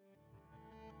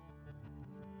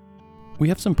We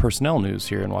have some personnel news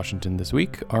here in Washington this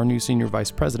week. Our new Senior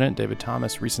Vice President, David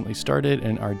Thomas, recently started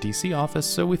in our DC office,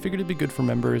 so we figured it'd be good for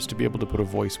members to be able to put a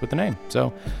voice with a name.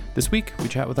 So this week, we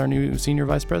chat with our new Senior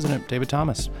Vice President, David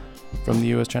Thomas. From the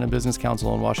U.S.-China Business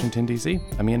Council in Washington, D.C.,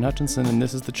 I'm Ian Hutchinson, and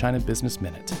this is the China Business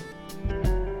Minute.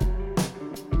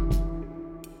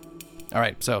 All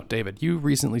right, so David, you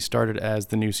recently started as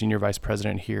the new Senior Vice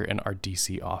President here in our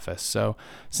DC office. So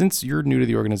since you're new to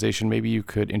the organization, maybe you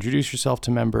could introduce yourself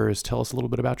to members, tell us a little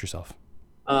bit about yourself.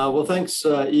 Well, thanks,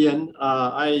 Ian.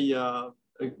 I'm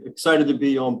excited to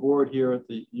be on board here at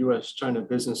the U.S.-China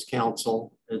Business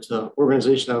Council. It's an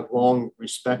organization I've long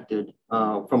respected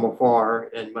from afar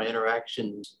in my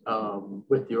interactions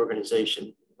with the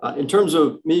organization. In terms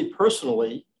of me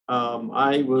personally,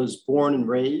 I was born and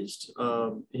raised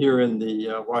here in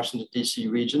the Washington, D.C.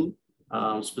 region,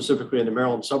 specifically in the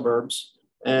Maryland suburbs.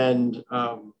 And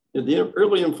the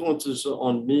early influences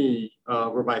on me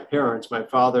were my parents. My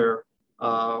father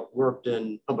worked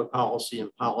in public policy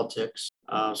and politics.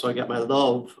 So I got my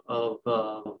love of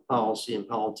policy and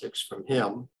politics from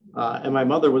him. And my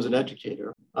mother was an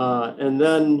educator. And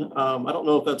then I don't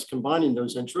know if that's combining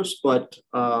those interests, but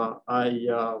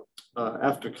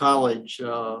after college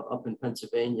up in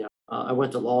Pennsylvania, I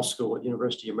went to law school at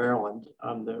University of Maryland.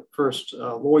 I'm the first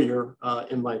lawyer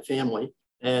in my family.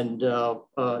 And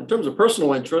in terms of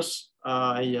personal interests,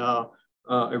 I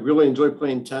really enjoy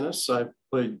playing tennis. I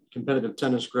played competitive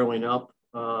tennis growing up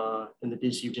in the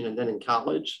DC region and then in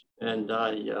college. And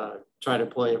I try to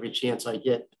play every chance I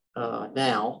get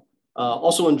now.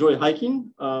 Also enjoy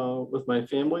hiking with my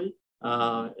family.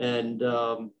 And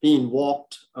being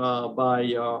walked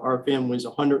by our family's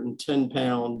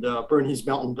 110-pound Bernese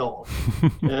Mountain Dog.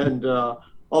 And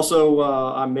also,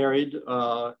 I'm married,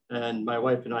 and my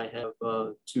wife and I have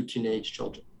two teenage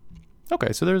children.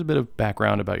 Okay, so there's a bit of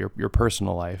background about your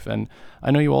personal life. And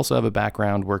I know you also have a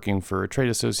background working for trade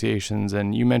associations,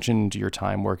 and you mentioned your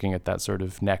time working at that sort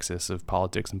of nexus of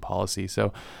politics and policy.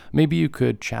 So maybe you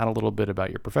could chat a little bit about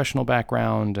your professional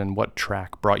background and what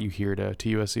track brought you here to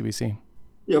USCBC.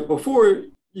 Yeah, before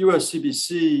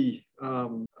USCBC,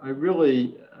 I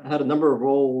really had a number of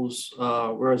roles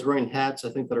where I was wearing hats, I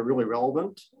think, that are really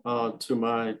relevant to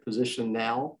my position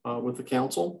now with the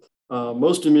council.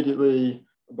 Most immediately,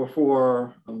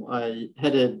 before I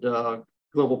headed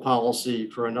global policy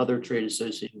for another trade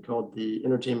association called the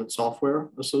Entertainment Software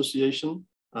Association.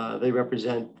 They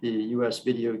represent the US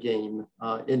video game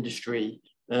industry.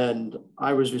 And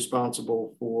I was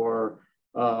responsible for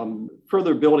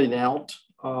further building out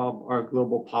our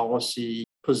global policy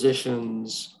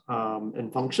positions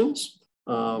and functions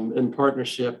in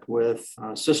partnership with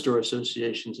sister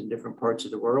associations in different parts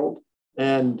of the world,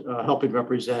 and helping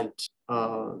represent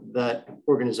that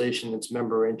organization and its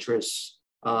member interests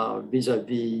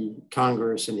vis-a-vis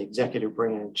Congress and the executive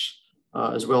branch,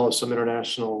 as well as some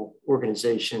international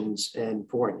organizations and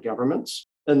foreign governments.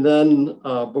 And then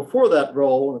before that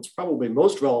role, and it's probably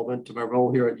most relevant to my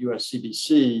role here at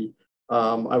USCBC,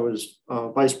 I was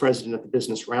vice president at the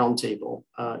Business Roundtable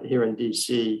here in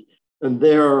DC. And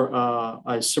there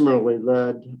I similarly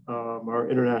led our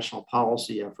international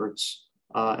policy efforts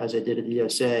as I did at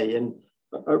ESA. And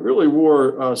I really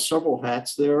wore several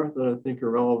hats there that I think are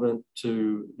relevant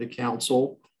to the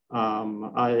council.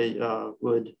 I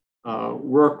would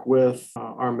work with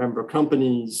our member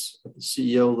companies at the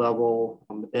CEO level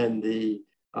and the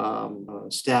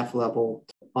staff level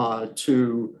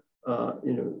to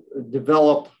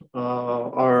develop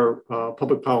our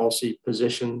public policy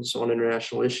positions on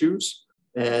international issues,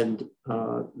 and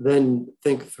then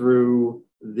think through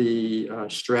the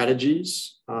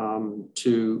strategies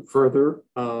to further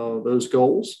those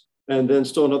goals. And then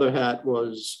still another hat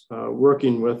was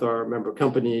working with our member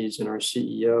companies and our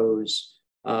CEOs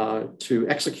to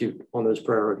execute on those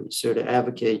priorities. So to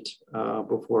advocate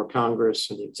before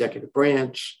Congress and the executive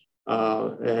branch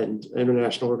and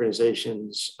international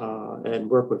organizations and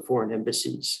work with foreign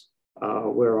embassies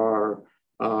where our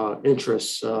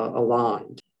interests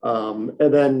aligned.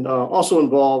 And then also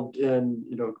involved in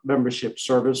membership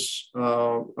service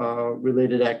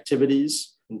related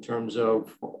activities in terms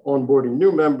of onboarding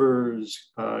new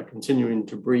members, continuing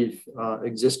to brief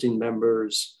existing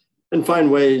members, and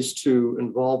find ways to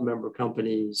involve member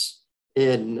companies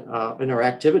in our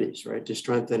activities, right, to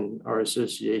strengthen our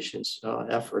association's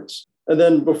efforts. And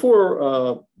then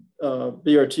before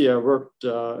BRT, I worked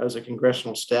as a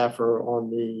congressional staffer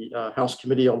on the House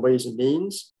Committee on Ways and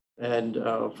Means, and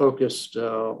focused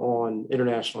on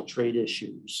international trade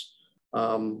issues.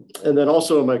 And then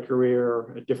also in my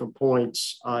career at different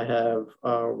points, I have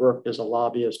worked as a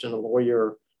lobbyist and a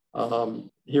lawyer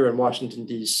here in Washington,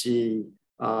 D.C.,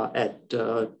 at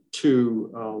two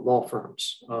law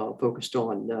firms focused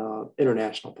on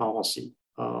international policy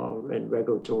and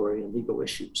regulatory and legal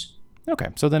issues. Okay,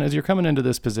 so then as you're coming into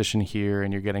this position here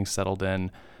and you're getting settled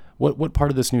in, what part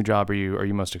of this new job are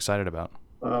you most excited about?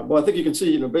 Well, I think you can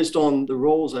see, based on the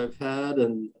roles I've had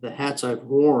and the hats I've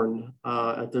worn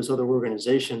at those other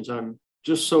organizations, I'm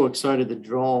just so excited to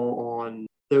draw on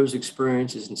those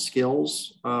experiences and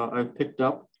skills I've picked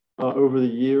up over the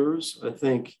years. I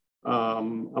think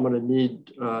I'm going to need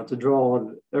to draw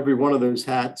on every one of those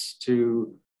hats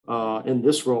in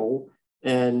this role.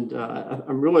 And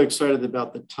I'm really excited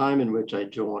about the time in which I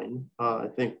join. I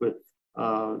think with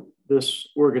this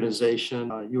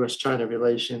organization, U.S.-China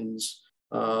relations,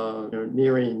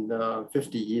 nearing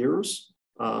 50 years,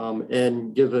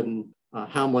 and given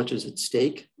how much is at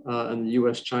stake in the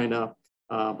U.S.-China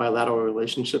bilateral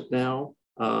relationship now,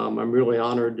 I'm really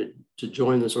honored to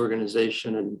join this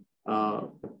organization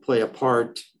and play a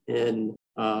part in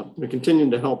continuing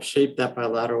to help shape that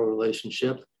bilateral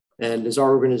relationship. And as our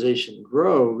organization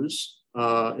grows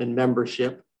in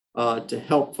membership, to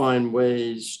help find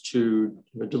ways to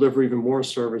deliver even more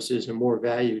services and more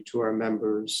value to our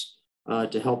members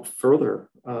to help further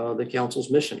the Council's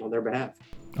mission on their behalf.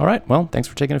 All right. Well, thanks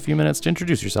for taking a few minutes to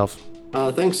introduce yourself.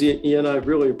 Thanks, Ian. I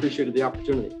really appreciated the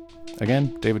opportunity.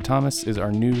 Again, David Thomas is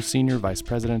our new Senior Vice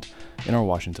President in our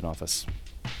Washington office.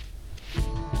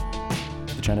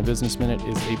 The China Business Minute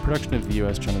is a production of the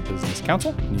U.S.-China Business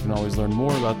Council, and you can always learn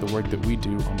more about the work that we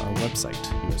do on our website,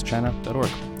 uschina.org.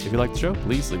 If you like the show,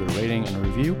 please leave it a rating and a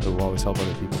review. It will always help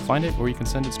other people find it, or you can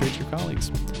send it straight to your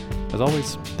colleagues. As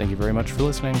always, thank you very much for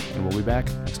listening, and we'll be back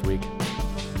next week.